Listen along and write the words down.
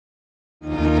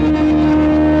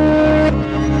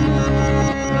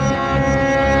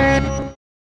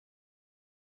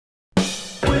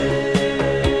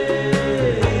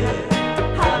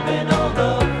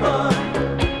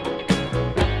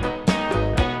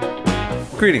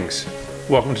Greetings.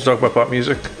 Welcome to Talk About Pop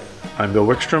Music. I'm Bill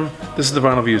Wikstrom. This is the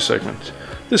Vinyl View segment.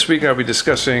 This week I'll be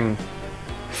discussing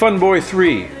Fun Boy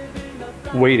 3,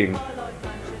 Waiting.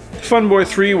 Fun Boy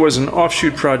 3 was an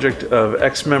offshoot project of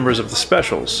ex-members of the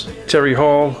Specials, Terry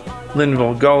Hall,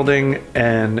 Linval Goulding,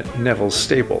 and Neville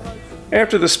Staple.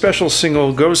 After the Special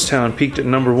single Ghost Town peaked at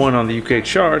 #1 on the UK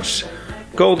charts,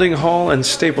 Goulding, Hall, and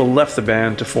Staple left the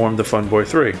band to form the Fun Boy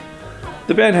 3.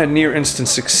 The band had near-instant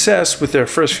success with their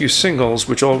first few singles,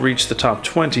 which all reached the top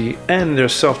 20, and their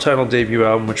self-titled debut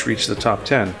album, which reached the top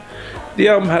 10. The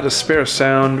album had a spare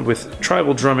sound with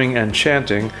tribal drumming and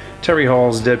chanting, Terry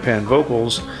Hall's deadpan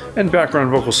vocals, and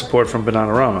background vocal support from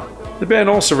Bananarama. The band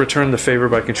also returned the favor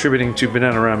by contributing to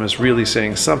Bananarama's Really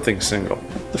Saying Something single.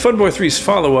 The Fun Boy 3's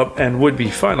follow-up and would-be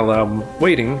final album,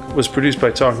 Waiting, was produced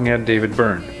by talking head David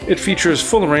Byrne. It features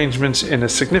full arrangements in a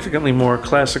significantly more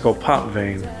classical pop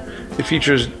vein. It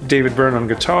features David Byrne on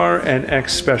guitar and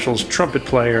ex-Specials trumpet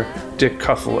player Dick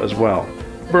Cuffle as well.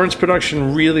 Byrne's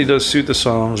production really does suit the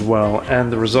songs well,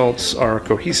 and the results are a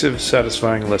cohesive,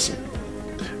 satisfying listen.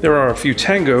 There are a few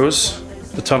tangos,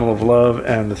 The Tunnel of Love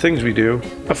and The Things We Do,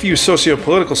 a few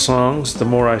socio-political songs, The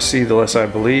More I See, The Less I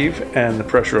Believe, and The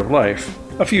Pressure of Life,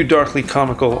 a few darkly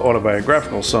comical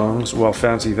autobiographical songs, Well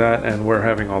Fancy That and We're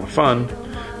Having All the Fun,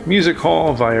 Music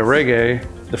Hall via Reggae,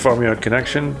 The Farmyard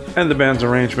Connection, and the band's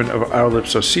arrangement of Our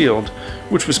Lips Are Sealed,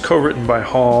 which was co-written by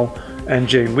Hall and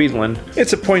Jane Wiedlin.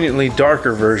 It's a poignantly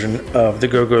darker version of the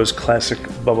Go-Go's classic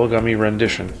bubblegummy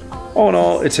rendition. All in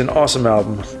all, it's an awesome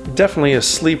album. Definitely a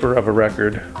sleeper of a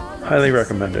record. Highly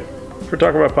recommend it. For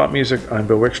Talk About Pop Music, I'm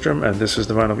Bill Wikstrom, and this is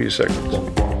the Vinyl View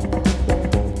segment.